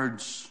usual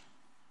words.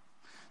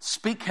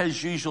 Speak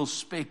his usual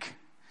speak.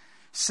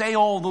 Say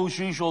all those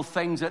usual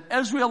things that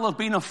Israel have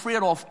been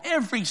afraid of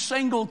every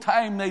single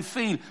time they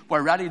feel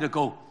we're ready to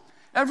go.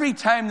 Every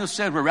time they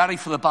said, we're ready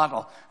for the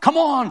battle. Come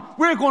on,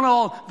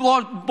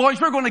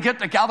 boys, we're going to get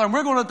together and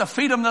we're going to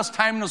defeat him this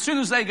time. And as soon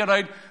as they get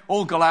out,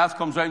 old Goliath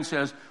comes out and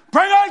says,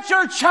 bring out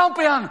your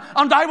champion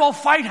and I will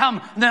fight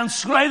him and then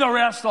slay the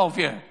rest of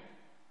you.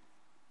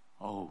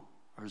 Oh,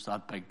 there's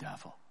that big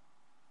devil.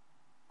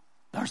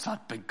 There's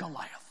that big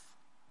Goliath.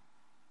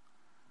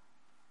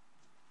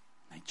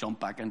 They jump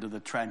back into the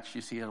trench.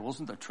 You see, it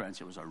wasn't a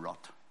trench, it was a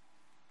rut.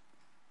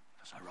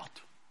 It was a rut.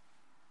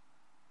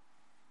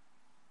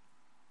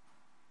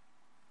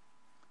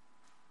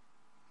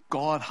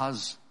 God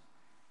has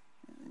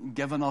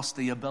given us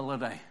the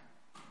ability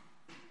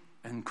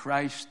in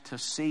Christ to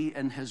see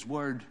in His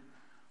Word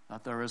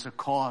that there is a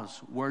cause,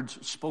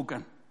 words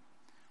spoken,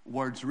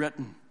 words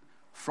written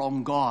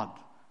from God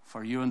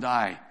for you and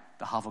I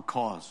to have a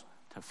cause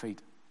to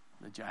defeat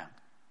the giant.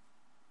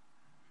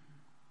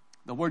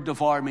 The word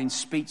davar means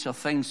speech, a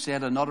thing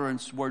said, an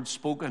utterance, words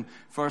spoken.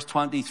 Verse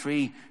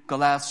 23,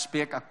 Goliath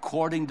spake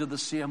according to the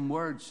same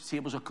words. See,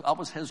 that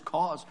was his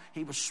cause.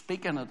 He was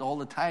speaking it all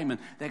the time, and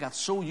they got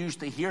so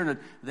used to hearing it,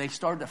 they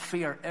started to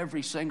fear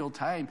every single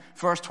time.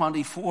 Verse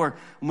 24,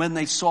 when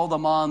they saw the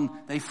man,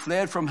 they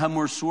fled from him,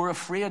 were sore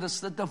afraid.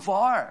 It's the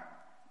davar.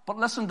 But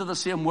listen to the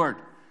same word.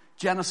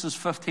 Genesis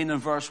 15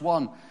 and verse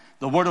 1.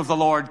 The word of the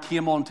Lord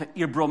came unto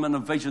Abram in a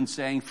vision,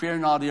 saying, fear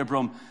not,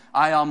 Abram,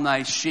 I am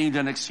thy shield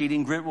and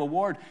exceeding great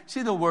reward.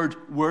 See the word,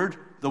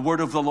 the word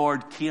of the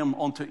Lord came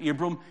unto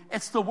Abram.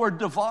 It's the word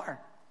davar,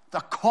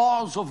 the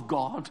cause of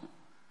God.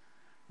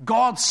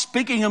 God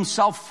speaking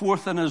himself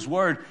forth in his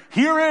word.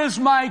 Here is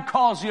my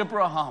cause,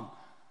 Abraham.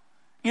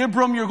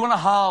 Abram, you're going to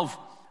have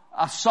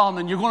a son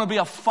and you're going to be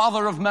a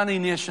father of many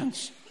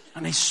nations.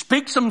 And he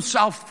speaks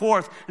himself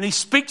forth, and he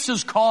speaks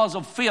his cause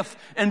of faith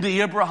into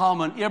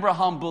Abraham, and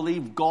Abraham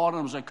believed God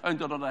and was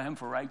accounted unto him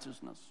for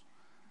righteousness.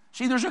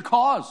 See, there's a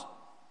cause.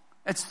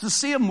 It's the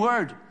same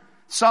word.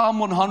 Psalm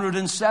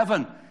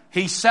 107.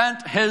 He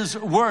sent his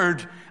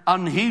word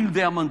and healed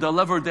them and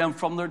delivered them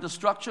from their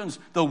destructions.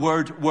 The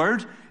word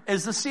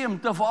is the same,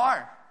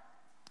 devour.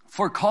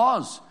 For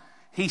cause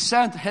he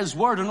sent his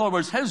word. In other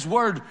words, his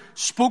word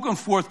spoken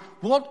forth.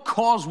 What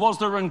cause was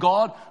there in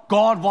God?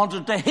 God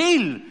wanted to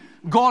heal.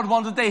 God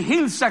wanted to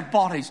heal sick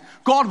bodies.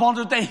 God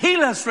wanted to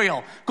heal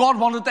Israel. God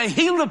wanted to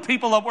heal the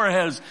people that were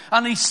his.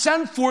 And he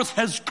sent forth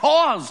his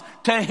cause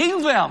to heal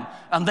them.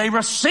 And they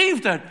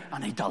received it.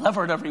 And he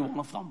delivered every one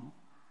of them.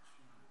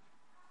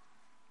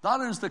 That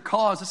is the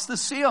cause. It's the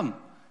same.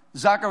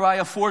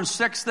 Zechariah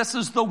 4:6. This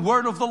is the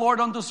word of the Lord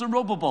unto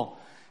Zerubbabel,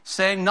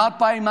 saying, not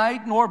by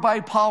might nor by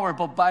power,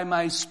 but by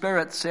my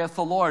Spirit, saith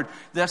the Lord.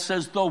 This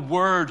is the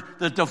word,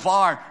 the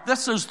devour.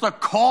 This is the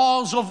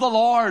cause of the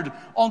Lord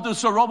unto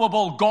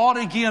Zerubbabel. God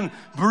again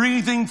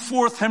breathing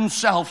forth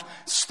himself,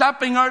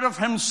 stepping out of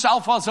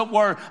himself, as it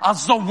were,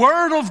 as the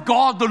word of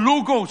God, the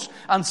Logos,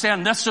 and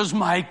saying, this is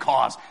my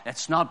cause.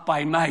 It's not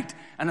by might.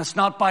 And it's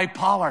not by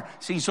power.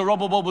 See,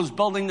 Zerubbabel was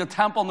building the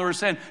temple, and they were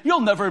saying,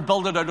 you'll never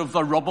build it out of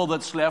the rubble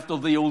that's left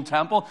of the old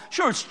temple.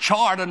 Sure, it's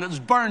charred and it's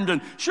burned,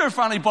 and sure, if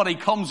anybody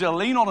comes, they'll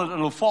lean on it and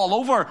it'll fall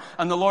over.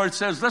 And the Lord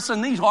says,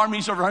 listen, these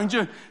armies around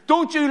you,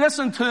 don't you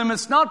listen to them.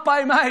 It's not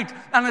by might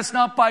and it's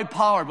not by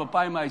power, but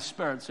by my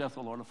Spirit, saith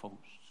the Lord of hosts.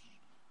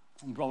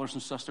 And brothers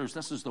and sisters,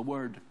 this is the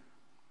word.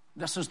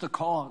 This is the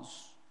cause.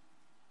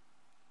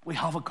 We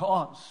have a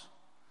cause.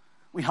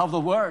 We have the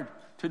word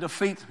to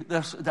defeat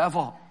this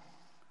devil.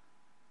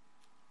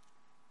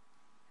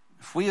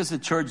 If we as a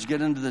church get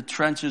into the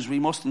trenches, we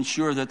must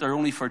ensure that they're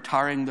only for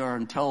tarrying there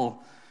until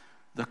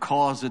the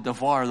cause, the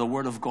devour, the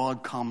word of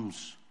God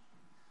comes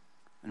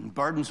and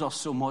burdens us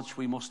so much,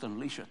 we must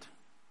unleash it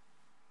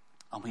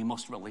and we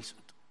must release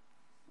it.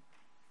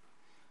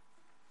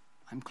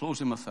 I'm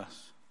closing with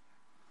this.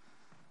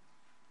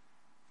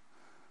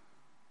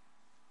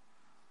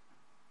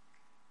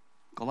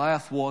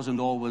 Goliath was and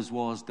always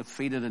was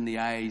defeated in the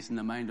eyes and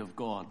the mind of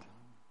God.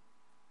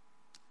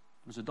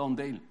 It was a done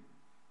deal.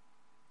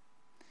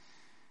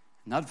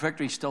 And that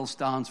victory still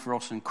stands for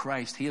us in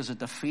Christ. He is a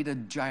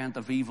defeated giant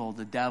of evil,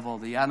 the devil,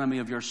 the enemy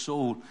of your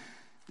soul.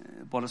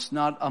 But it's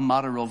not a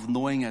matter of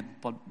knowing it,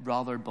 but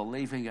rather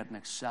believing it and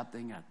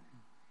accepting it.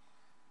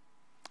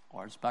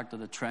 Or it's back to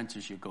the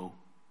trenches you go.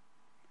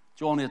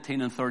 John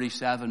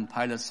 18:37,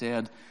 Pilate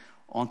said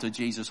unto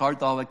Jesus, art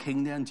thou a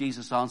king then?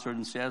 Jesus answered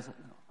and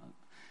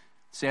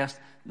saith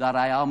that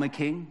I am a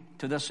king.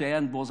 To this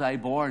end was I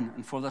born,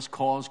 and for this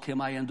cause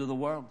came I into the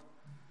world,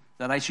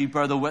 that I should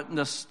bear the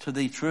witness to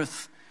the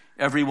truth.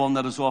 Everyone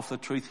that is of the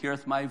truth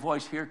heareth my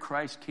voice. Here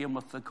Christ came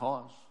with the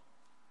cause.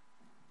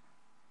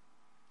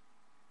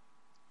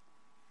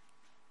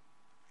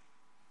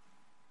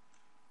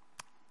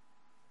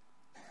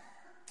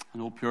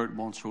 An old Puritan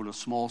once wrote, a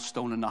small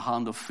stone in the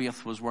hand of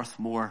faith was worth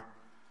more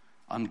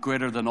and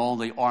greater than all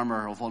the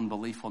armor of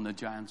unbelief on the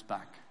giant's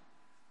back.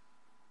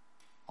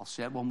 I'll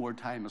say it one more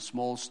time. A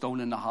small stone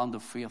in the hand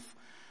of faith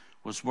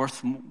was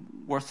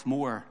worth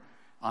more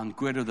and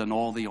greater than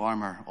all the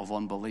armor of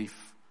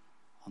unbelief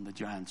on the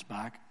giant's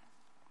back.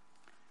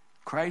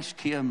 Christ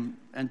came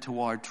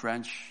into our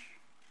trench,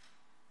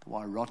 to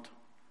our rut,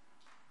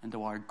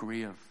 into our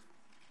grave.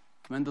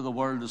 Came into the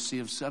world to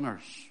save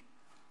sinners.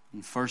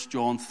 And 1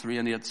 John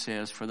 3:8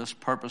 says, for this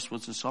purpose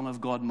was the Son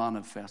of God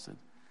manifested,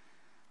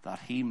 that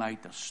he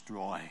might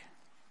destroy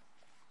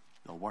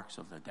the works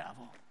of the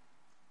devil.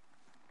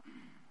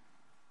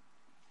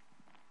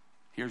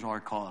 Here's our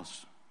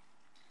cause.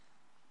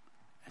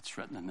 It's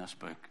written in this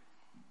book.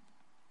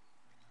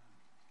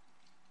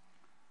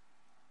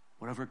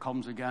 Whatever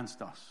comes against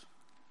us,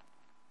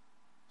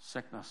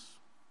 sickness,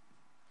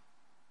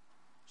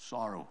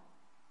 sorrow,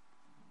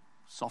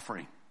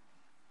 suffering,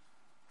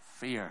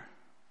 fear,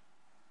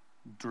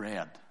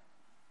 dread,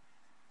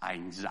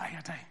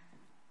 anxiety,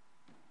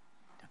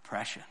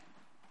 depression,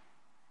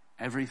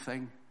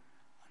 everything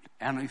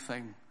and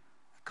anything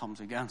that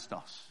comes against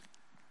us,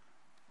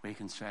 we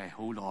can say,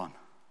 hold on,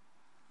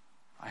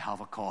 I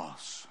have a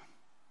cause.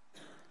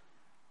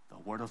 The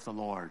word of the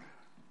Lord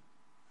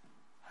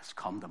has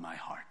come to my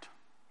heart.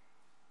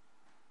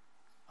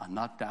 And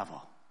that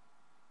devil,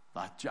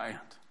 that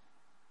giant,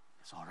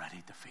 is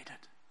already defeated.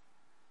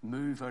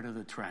 Move out of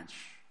the trench,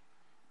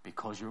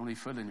 because you're only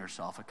fooling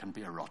yourself. It can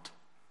be a rut,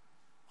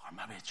 or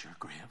maybe it's your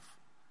grave.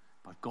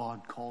 But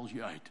God calls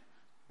you out.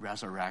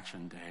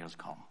 Resurrection day has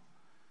come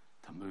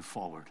to move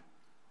forward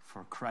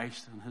for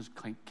Christ and his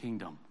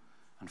kingdom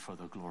and for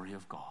the glory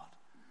of God.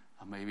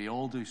 And may we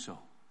all do so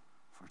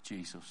for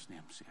Jesus'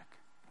 name's sake.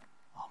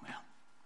 Amen.